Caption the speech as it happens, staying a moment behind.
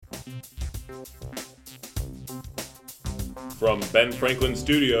From Ben Franklin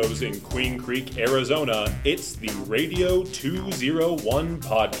Studios in Queen Creek, Arizona, it's the Radio 201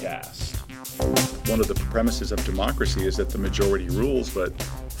 podcast. One of the premises of democracy is that the majority rules, but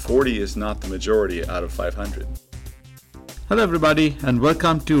 40 is not the majority out of 500. Hello everybody and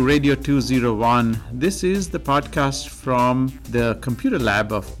welcome to Radio 201. This is the podcast from the computer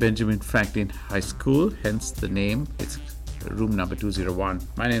lab of Benjamin Franklin High School, hence the name. It's room number 201.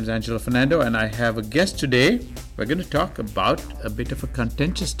 My name is Angelo Fernando and I have a guest today. We're going to talk about a bit of a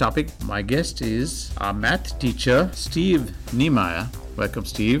contentious topic. My guest is our math teacher, Steve Niemeyer. Welcome,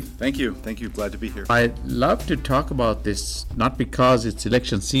 Steve. Thank you. Glad to be here. I'd love to talk about this, not because it's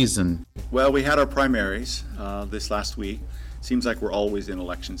election season. Well, we had our primaries this last week. Seems like we're always in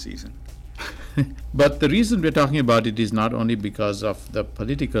election season. But the reason we're talking about it is not only because of the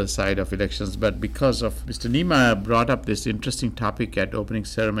political side of elections, but because of Mr. Niemeyer brought up this interesting topic at opening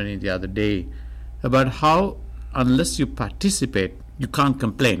ceremony the other day about how unless you participate, you can't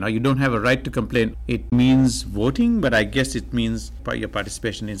complain or you don't have a right to complain. It means voting, but I guess it means your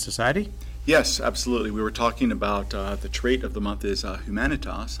participation in society. Yes, absolutely. We were talking about the trait of the month is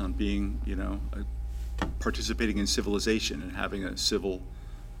humanitas, on being, participating in civilization and having a civil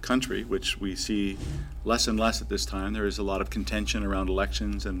country, which we see less and less at this time. There is a lot of contention around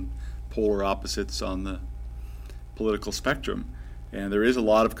elections and polar opposites on the political spectrum. And there is a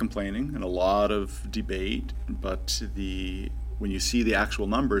lot of complaining and a lot of debate, but when you see the actual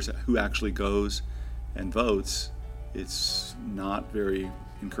numbers, who actually goes and votes, it's not very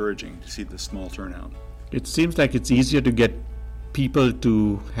encouraging to see the small turnout. It seems like it's easier to get people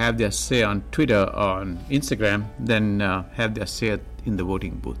to have their say on Twitter or on Instagram than have their say in the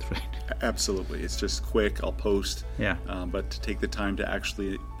voting booth, right? Absolutely. It's just quick, I'll post. Yeah. But to take the time to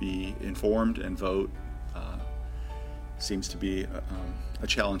actually be informed and vote seems to be a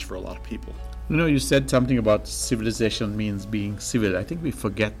challenge for a lot of people. You said something about civilization means being civil. I think we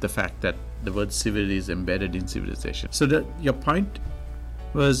forget the fact that the word civil is embedded in civilization. So your point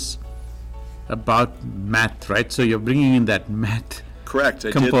was about math, right? So you're bringing in that math Correct.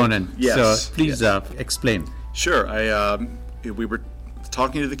 component. Yes. So please explain. Sure. We were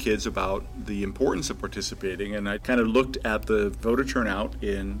talking to the kids about the importance of participating, and I kind of looked at the voter turnout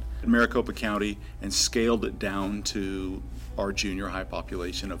in Maricopa County and scaled it down to our junior high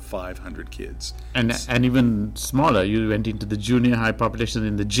population of 500 kids. And even smaller, you went into the junior high population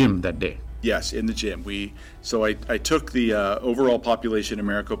in the gym that day. Yes, in the gym. So I took the overall population in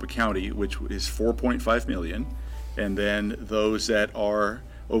Maricopa County, which is 4.5 million, and then those that are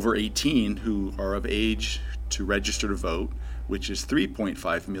over 18 who are of age to register to vote, which is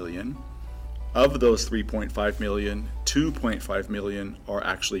 3.5 million. Of those 3.5 million, 2.5 million are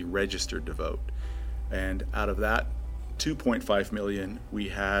actually registered to vote. And out of that 2.5 million, we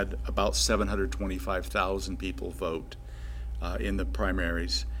had about 725,000 people vote in the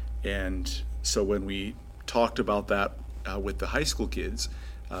primaries. And so when we talked about that with the high school kids,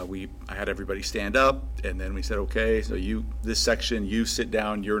 I had everybody stand up, and then we said, okay, so this section, you sit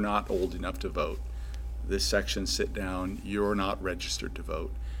down, you're not old enough to vote. This section, sit down, you're not registered to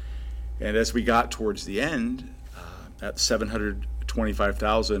vote. And as we got towards the end, at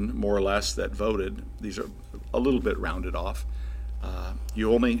 725,000 more or less that voted, these are a little bit rounded off,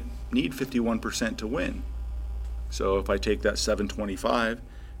 you only need 51% to win. So if I take that 725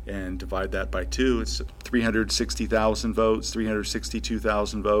 and divide that by 2, it's 360,000 votes,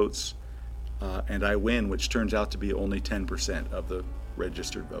 362,000 votes, and I win, which turns out to be only 10% of the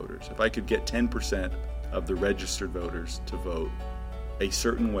registered voters. If I could get 10% of the registered voters to vote a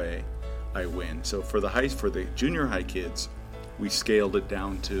certain way, I win. So for the junior high kids, we scaled it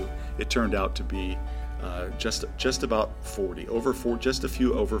down to, it turned out to be just about 40, just a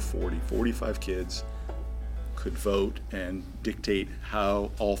few over 40, 45 kids could vote and dictate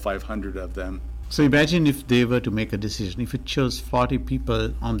how all 500 of them. So imagine if they were to make a decision, if it shows 40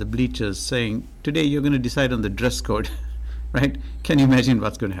 people on the bleachers saying, today you're going to decide on the dress code, right? Can you imagine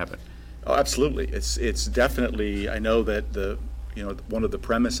what's going to happen? Oh, absolutely. It's definitely, I know that one of the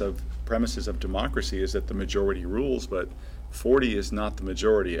premises of democracy is that the majority rules, but 40 is not the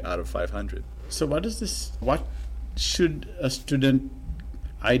majority out of 500. So what should a student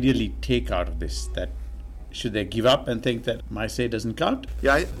ideally take out of this? That should they give up and think that my say doesn't count?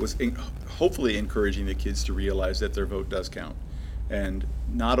 Yeah, I was hopefully encouraging the kids to realize that their vote does count. And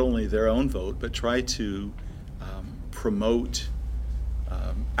not only their own vote, but try to promote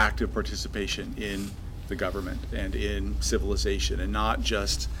active participation in the government and in civilization, and not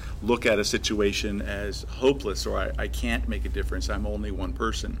just look at a situation as hopeless or I can't make a difference, I'm only one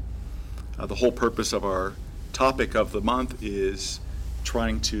person. The whole purpose of our topic of the month is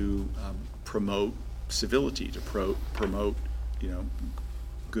trying to promote civility, to promote,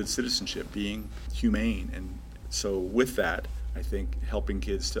 good citizenship, being humane. And so with that, I think helping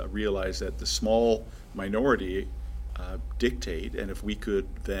kids to realize that the small minority dictate, and if we could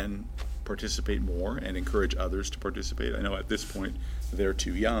then participate more and encourage others to participate. I know at this point they're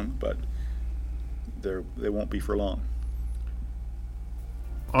too young, but they won't be for long.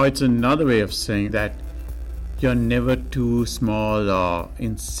 Or it's another way of saying that you're never too small or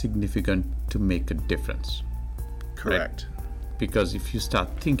insignificant to make a difference. Correct. Right? Because if you start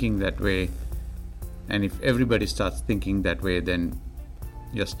thinking that way, and if everybody starts thinking that way, then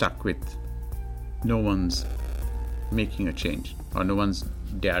you're stuck with no one's making a change or no one's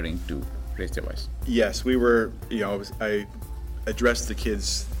daring to raise their voice. Yes, we were, I addressed the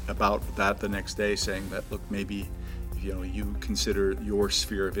kids about that the next day, saying that, look, maybe you consider your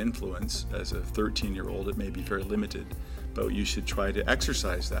sphere of influence as a 13-year-old, it may be very limited, but you should try to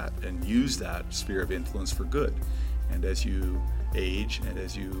exercise that and use that sphere of influence for good. And as you age and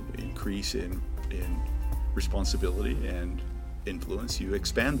as you increase in responsibility and influence, you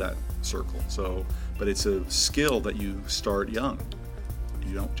expand that circle. But it's a skill that you start young.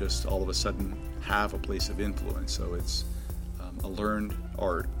 You don't just all of a sudden have a place of influence. So it's a learned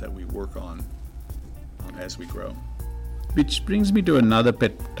art that we work on as we grow. Which brings me to another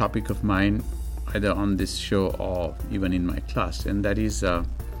pet topic of mine, either on this show or even in my class, and that is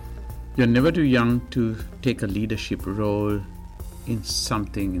you're never too young to take a leadership role in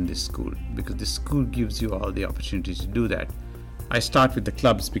something in this school, because the school gives you all the opportunities to do that. I start with the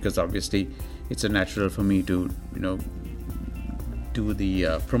clubs because obviously it's a natural for me to, do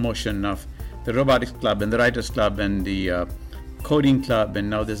the promotion of the robotics club and the writers club and the coding club, and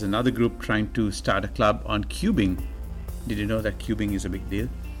now there's another group trying to start a club on cubing. Did you know that cubing is a big deal?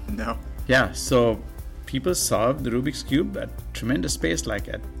 No. Yeah, so people solve the Rubik's Cube at tremendous pace, like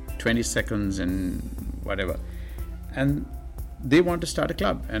at 20 seconds and whatever. And they want to start a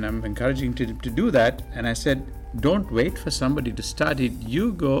club, and I'm encouraging them to do that. And I said, don't wait for somebody to start it.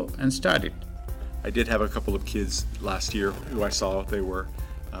 You go and start it. I did have a couple of kids last year who I saw,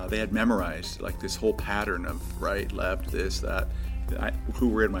 they had memorized like this whole pattern of right, left, this, that, who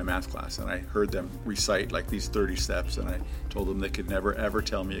were in my math class, and I heard them recite like these 30 steps, and I told them they could never ever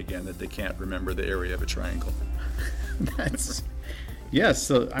tell me again that they can't remember the area of a triangle. Yes,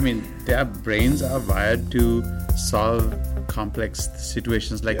 so their brains are wired to solve complex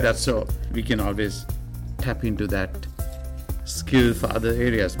situations like that, so we can always tap into that skill for other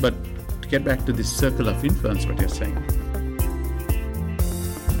areas. But to get back to this circle of influence, what you're saying.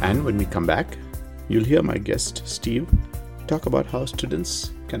 And when we come back, you'll hear my guest, Steve, talk about how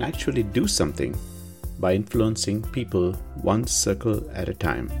students can actually do something by influencing people one circle at a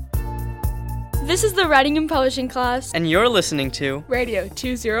time. This is the Writing and Publishing class. And you're listening to Radio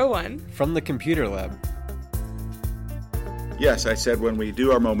 201 from the Computer Lab. Yes, I said when we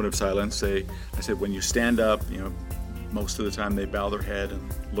do our moment of silence, I said when you stand up, most of the time they bow their head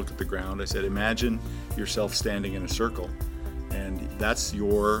and look at the ground. I said, imagine yourself standing in a circle, and that's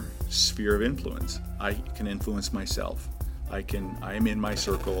your sphere of influence. I can influence myself. I am in my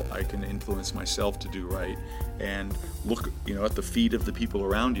circle. I can influence myself to do right, and look, at the feet of the people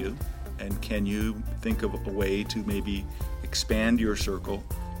around you. And can you think of a way to maybe expand your circle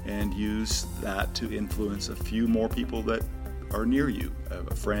and use that to influence a few more people that are near you,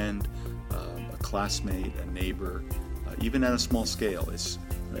 a friend, a classmate, a neighbor, even at a small scale.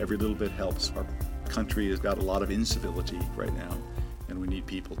 Every little bit helps. Our country has got a lot of incivility right now, and we need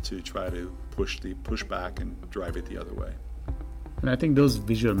people to try to push back and drive it the other way. And I think those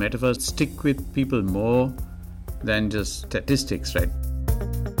visual metaphors stick with people more than just statistics, right?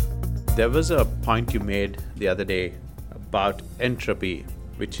 There was a point you made the other day about entropy,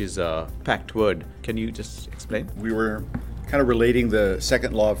 which is a packed word. Can you just explain? We were kind of relating the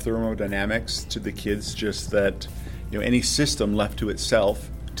second law of thermodynamics to the kids, just that any system left to itself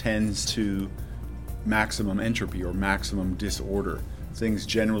tends to maximum entropy or maximum disorder. Things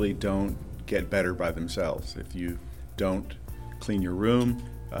generally don't get better by themselves. If you don't clean your room,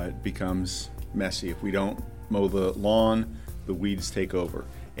 it becomes messy. If we don't mow the lawn, the weeds take over.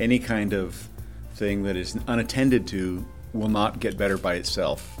 Any kind of thing that is unattended to will not get better by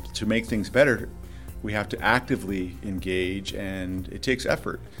itself. To make things better, we have to actively engage, and it takes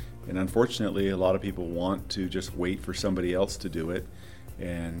effort. And unfortunately, a lot of people want to just wait for somebody else to do it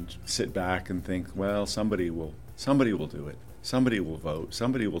and sit back and think, well, somebody will do it. Somebody will vote.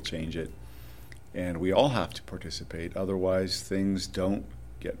 Somebody will change it. And we all have to participate. Otherwise, things don't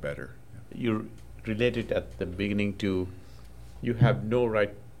get better. You related at the beginning to you have no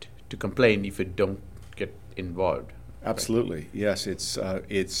right to complain if you don't get involved. Absolutely. Yes,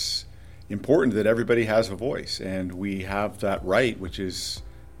 it's important that everybody has a voice, and we have that right, which is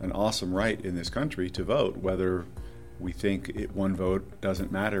an awesome right in this country, to vote. Whether we think one vote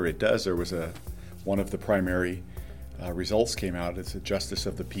doesn't matter, it does. There was one of the primary results came out as a justice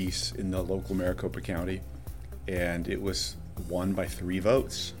of the peace in the local Maricopa County, and it was won by 3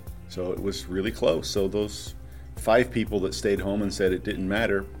 votes. So it was really close. So those 5 people that stayed home and said it didn't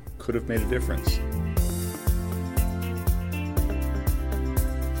matter could have made a difference.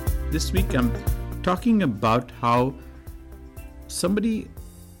 This week I'm talking about how somebody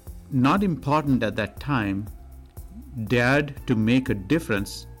not important at that time dared to make a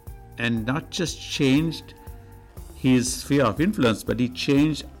difference, and not just changed his sphere of influence, but he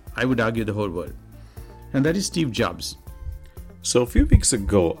changed, I would argue, the whole world. And that is Steve Jobs. So a few weeks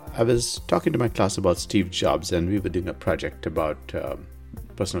ago, I was talking to my class about Steve Jobs, and we were doing a project about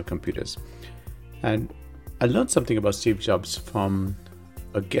personal computers. And I learned something about Steve Jobs from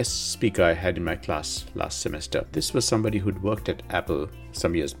a guest speaker I had in my class last semester. This was somebody who'd worked at Apple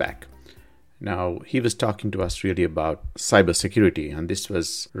some years back. Now, he was talking to us really about cybersecurity, and this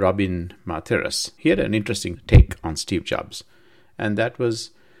was Robin Matheras. He had an interesting take on Steve Jobs, and that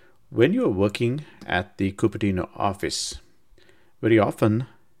was, when you are working at the Cupertino office, very often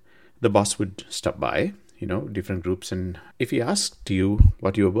the boss would stop by, different groups, and if he asked you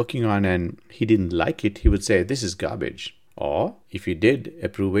what you were working on and he didn't like it, he would say, "This is garbage." Or if you did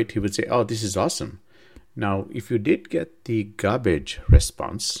approve it, he would say, "Oh, this is awesome." Now, if you did get the garbage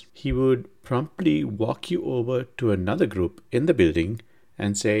response, he would promptly walk you over to another group in the building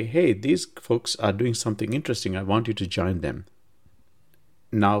and say, "Hey, these folks are doing something interesting. I want you to join them."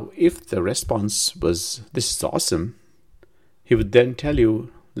 Now, if the response was, "This is awesome," he would then tell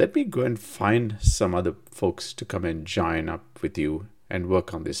you, "Let me go and find some other folks to come and join up with you and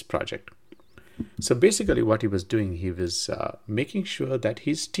work on this project." So basically what he was doing, he was making sure that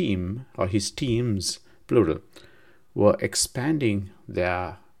his team, or his teams, plural, were expanding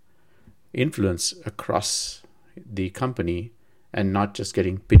their influence across the company and not just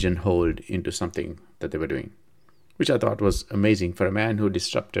getting pigeonholed into something that they were doing, which I thought was amazing for a man who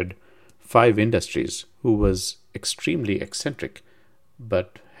disrupted 5 industries, who was extremely eccentric,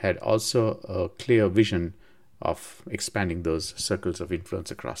 but had also a clear vision of expanding those circles of influence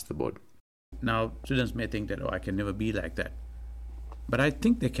across the board. Now, students may think that, I can never be like that. But I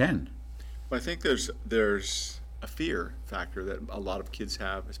think they can. Well, I think there's a fear factor that a lot of kids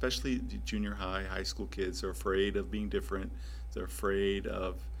have, especially junior high school kids. They're afraid of being different. They're afraid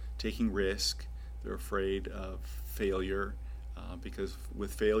of taking risk. They're afraid of failure, because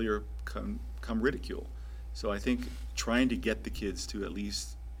with failure come ridicule. So I think trying to get the kids to at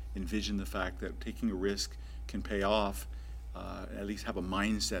least envision the fact that taking a risk can pay off, at least have a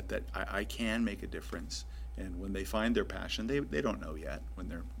mindset that I can make a difference. And when they find their passion, they don't know yet.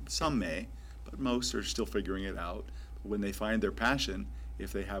 Some may, but most are still figuring it out. But when they find their passion,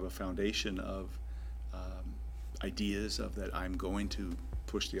 if they have a foundation of ideas of that, I'm going to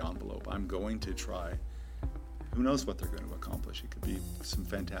push the envelope, I'm going to try, who knows what they're going to accomplish. It could be some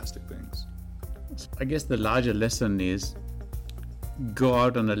fantastic things. I guess the larger lesson is go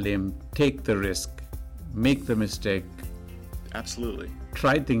out on a limb, take the risk, make the mistake. Absolutely.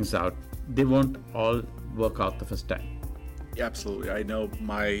 Try things out. They won't all work out the first time. Absolutely. I know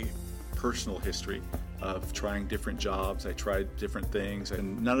my personal history of trying different jobs. I tried different things,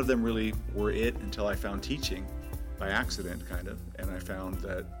 and none of them really were it until I found teaching by accident, kind of. And I found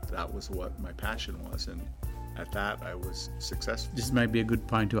that was what my passion was. And at that, I was successful. This might be a good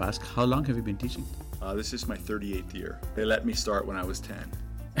point to ask. How long have you been teaching? This is my 38th year. They let me start when I was 10.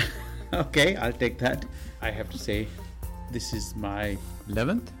 Okay, I'll take that. I have to say, this is my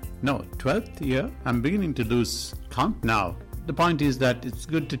 12th year. I'm beginning to lose count now. The point is that it's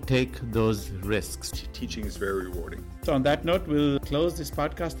good to take those risks. Teaching is very rewarding. So on that note, we'll close this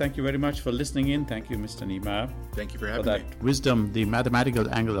podcast. Thank you very much for listening in. Thank you, Mr. Niemeyer. Thank you for having me. Wisdom, the mathematical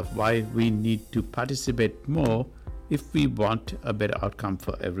angle of why we need to participate more if we want a better outcome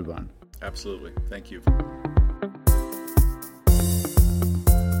for everyone. Absolutely. Thank you.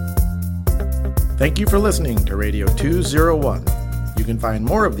 Thank you for listening to Radio 201. You can find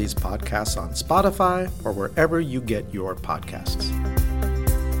more of these podcasts on Spotify or wherever you get your podcasts.